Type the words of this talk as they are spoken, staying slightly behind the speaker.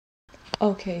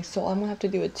Okay, so I'm gonna have to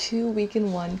do a 2 week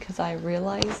in one because I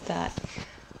realized that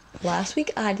last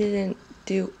week I didn't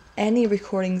do any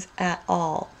recordings at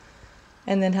all.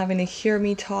 And then having to hear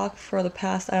me talk for the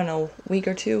past, I don't know, week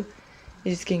or two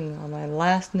is just getting on my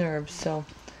last nerves. So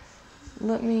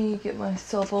let me get my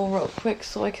cell phone real quick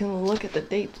so I can look at the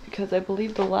dates because I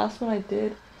believe the last one I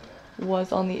did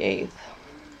was on the 8th.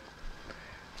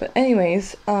 But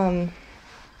anyways,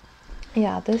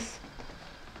 yeah, this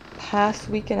past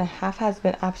week and a half has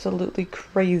been absolutely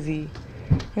crazy.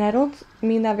 And I don't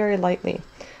mean that very lightly.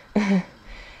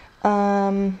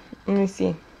 Let me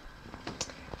see.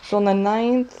 So on the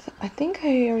 9th, I think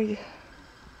I already...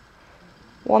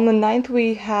 Well, on the 9th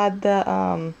we had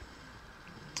the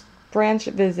branch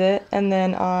visit, and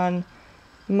then on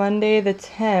Monday the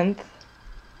 10th,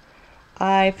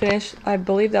 I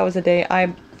believe that was the day,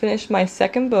 I finished my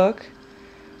second book.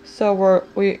 So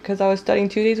because I was studying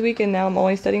 2 days a week, and now I'm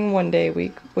only studying 1 day a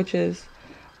week, which is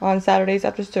on Saturdays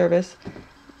after service.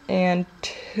 And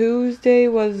Tuesday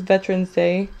was Veterans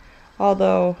Day,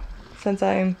 although since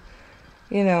I'm,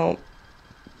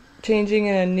 changing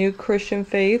in a new Christian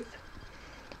faith,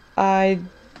 I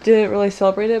didn't really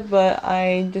celebrate it, but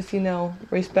I just,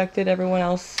 respected everyone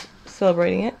else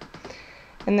celebrating it.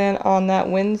 And then on that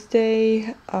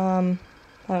Wednesday, I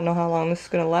don't know how long this is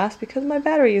going to last because my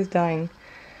battery is dying.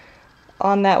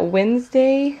 On that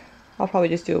Wednesday, I'll probably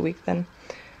just do a week then.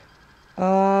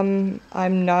 I'm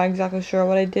not exactly sure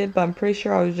what I did, but I'm pretty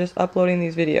sure I was just uploading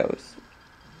these videos.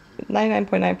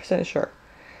 99.9% sure.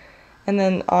 And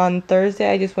then on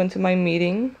Thursday, I just went to my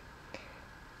meeting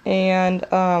and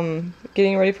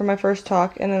getting ready for my first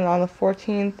talk. And then on the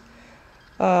 14th,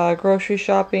 grocery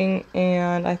shopping,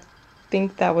 and I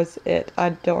think that was it. I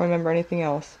don't remember anything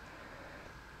else.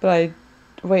 But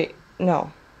wait,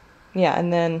 no. Yeah,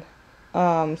 and then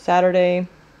Saturday,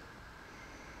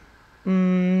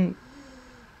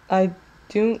 I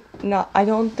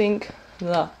don't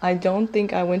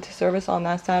think I went to service on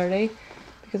that Saturday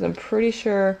because I'm pretty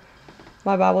sure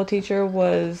my Bible teacher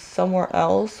was somewhere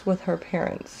else with her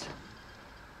parents.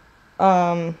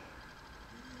 And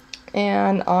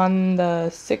on the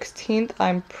 16th,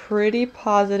 I'm pretty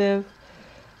positive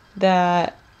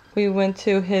that we went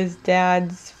to his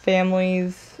dad's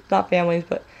not families,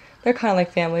 but they're kind of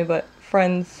like family, but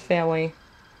friends' family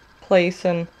place.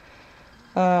 And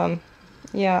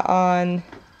yeah, on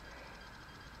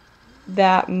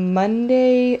that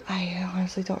Monday, I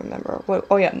honestly don't remember.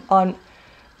 On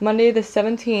Monday the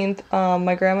 17th,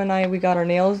 my grandma and we got our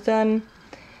nails done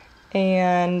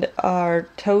and our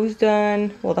toes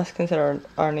done. Well, that's considered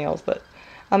our nails, but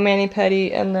a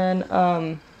mani-pedi. And then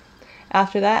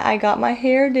after that, I got my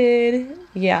hair did.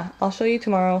 Yeah, I'll show you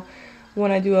tomorrow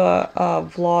when I do a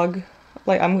vlog.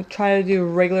 Like, I'm trying to do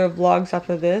regular vlogs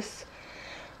after this.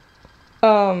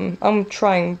 I'm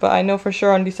trying, but I know for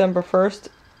sure on December 1st,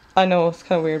 I know it's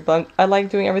kind of weird, but I like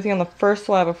doing everything on the 1st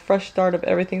so I have a fresh start of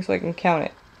everything so I can count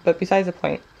it. But besides the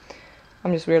point,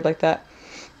 I'm just weird like that.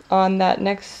 On that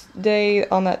next day,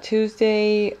 on that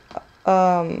Tuesday,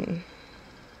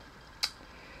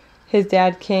 his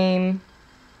dad came.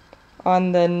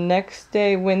 On the next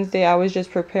day, Wednesday, I was just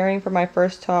preparing for my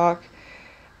first talk,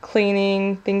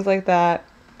 cleaning, things like that.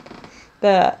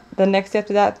 The next day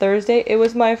after that, Thursday, it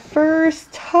was my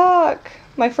first talk.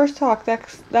 My first talk.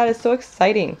 That is so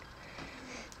exciting.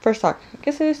 First talk. I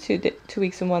guess it is 2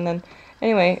 weeks in one then.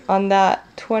 Anyway, on that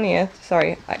 20th,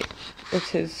 sorry, it's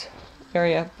his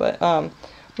area, but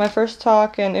my first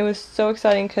talk, and it was so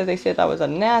exciting because they said that was a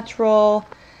natural,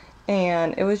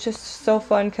 and it was just so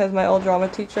fun because my old drama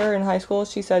teacher in high school,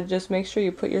 she said just make sure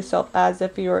you put yourself as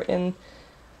if you were in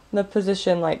the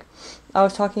position. Like, I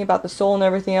was talking about the soul and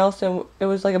everything else, and it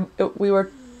was like we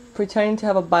were pretending to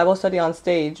have a Bible study on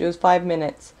stage. It was 5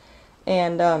 minutes,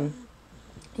 and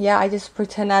yeah, I just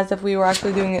pretend as if we were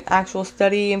actually doing an actual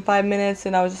study in 5 minutes,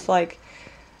 and I was just like,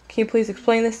 can you please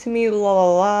explain this to me, la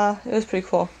la la. It was pretty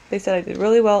cool. They said I did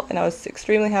really well, and I was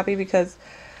extremely happy because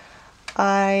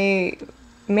I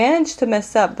managed to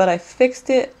mess up, but I fixed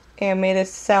it and made it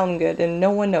sound good, and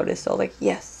no one noticed, so like,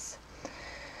 yes.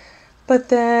 But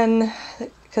then,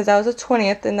 because that was the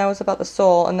 20th, and that was about the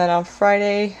soul, and then on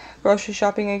Friday, grocery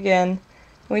shopping again, and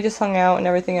we just hung out and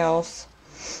everything else.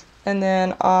 And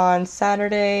then on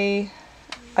Saturday,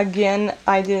 again,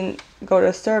 I didn't go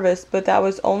to service, but that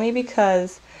was only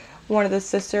because one of the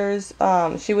sisters,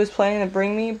 she was planning to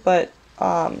bring me, but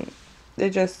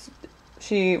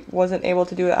she wasn't able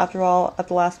to do it after all at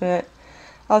the last minute.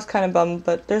 I was kind of bummed,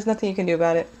 but there's nothing you can do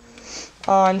about it.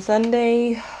 On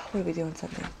Sunday, what did we do on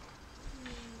Sunday?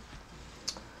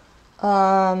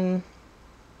 I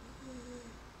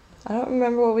don't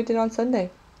remember what we did on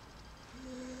Sunday.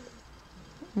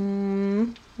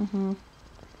 Mm-hmm.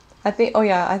 I think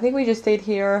we just stayed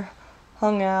here,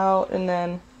 hung out, and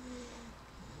then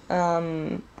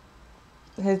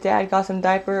his dad got some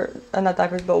not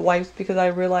diapers, but wipes, because I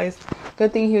realized,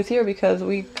 good thing he was here, because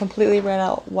we completely ran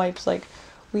out wipes. Like,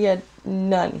 we had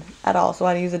none at all, so I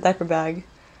had to use a diaper bag.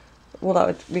 Well, that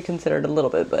would be considered a little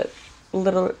bit, but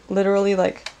literally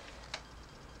like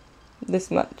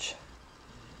this much.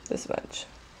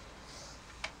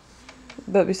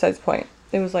 But besides the point,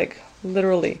 it was like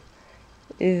literally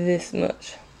this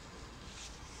much.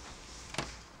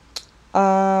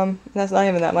 That's not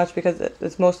even that much, because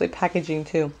it's mostly packaging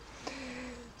too.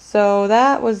 So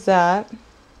that was that.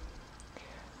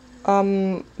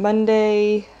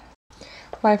 Monday,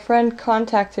 my friend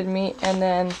contacted me, and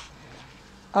then,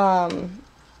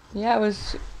 yeah, it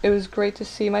was great to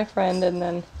see my friend, and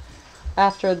then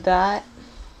after that,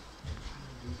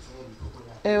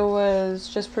 it was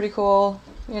just pretty cool,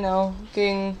 you know,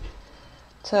 getting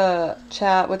to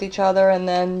chat with each other, and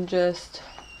then just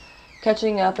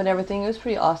catching up and everything. It was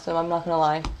pretty awesome, I'm not gonna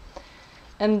lie.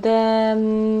 And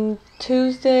then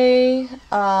Tuesday,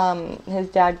 his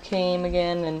dad came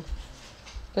again and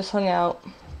just hung out.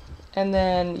 And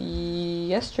then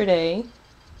yesterday,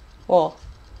 well,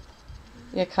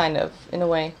 yeah, kind of, in a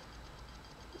way.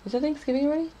 Is it Thanksgiving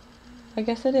already? I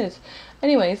guess it is.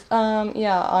 Anyways,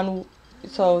 yeah,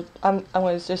 so I'm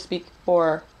going to just speak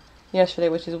for yesterday,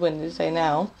 which is Wednesday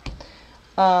now.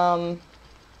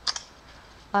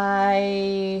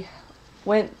 I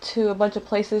went to a bunch of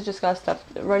places, just got stuff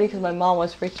ready, because my mom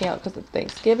was freaking out because of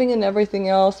Thanksgiving and everything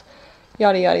else,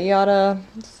 yada yada yada.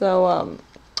 So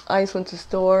I just went to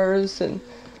stores and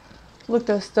looked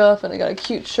at stuff, and I got a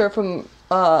cute shirt from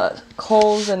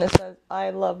Kohl's, and it says "I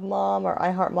love mom" or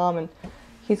 "I heart mom," and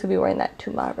he's gonna be wearing that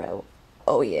tomorrow.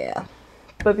 Oh yeah.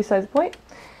 But besides the point,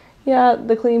 yeah,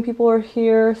 the cleaning people are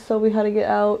here, so we had to get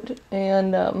out,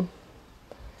 and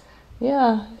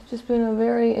yeah, it's just been a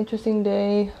very interesting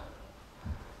day.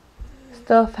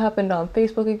 Stuff happened on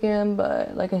Facebook again,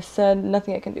 but like I said,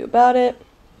 nothing I can do about it.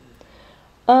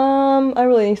 I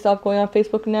really need to stop going on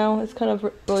Facebook now. It's kind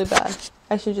of really bad.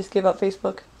 I should just give up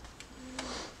Facebook.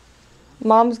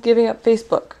 Mom's giving up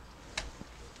Facebook.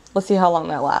 Let's see how long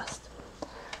that lasts.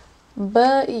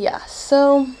 But yeah,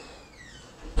 so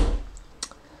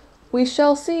we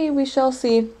shall see.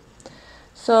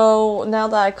 So now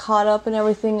that I caught up and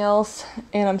everything else,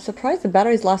 and I'm surprised the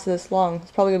batteries lasted this long.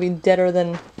 It's probably gonna be deader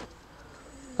than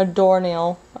a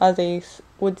doornail, as they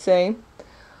would say.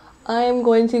 I am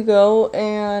going to go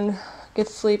and get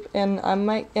to sleep, and I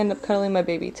might end up cuddling my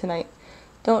baby tonight.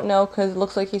 Don't know, because it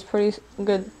looks like he's pretty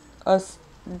good,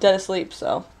 dead asleep,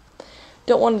 so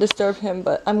don't want to disturb him,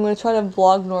 but I'm going to try to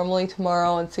vlog normally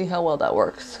tomorrow and see how well that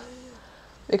works.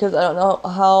 Because I don't know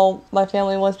how my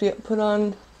family wants to be put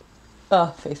on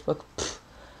Facebook.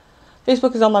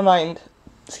 Facebook is on my mind.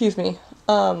 Excuse me.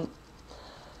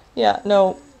 Yeah,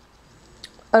 no.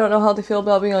 I don't know how they feel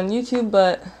about being on YouTube,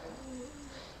 but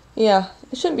yeah,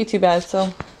 it shouldn't be too bad,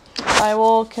 so I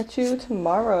will catch you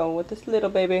tomorrow with this little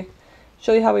baby.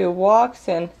 Show you how he walks,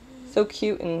 and so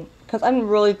cute, and because I'm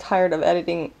really tired of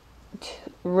editing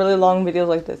really long videos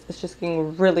like this. It's just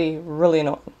getting really, really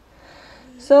annoying.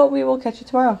 So we will catch you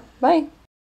tomorrow. Bye!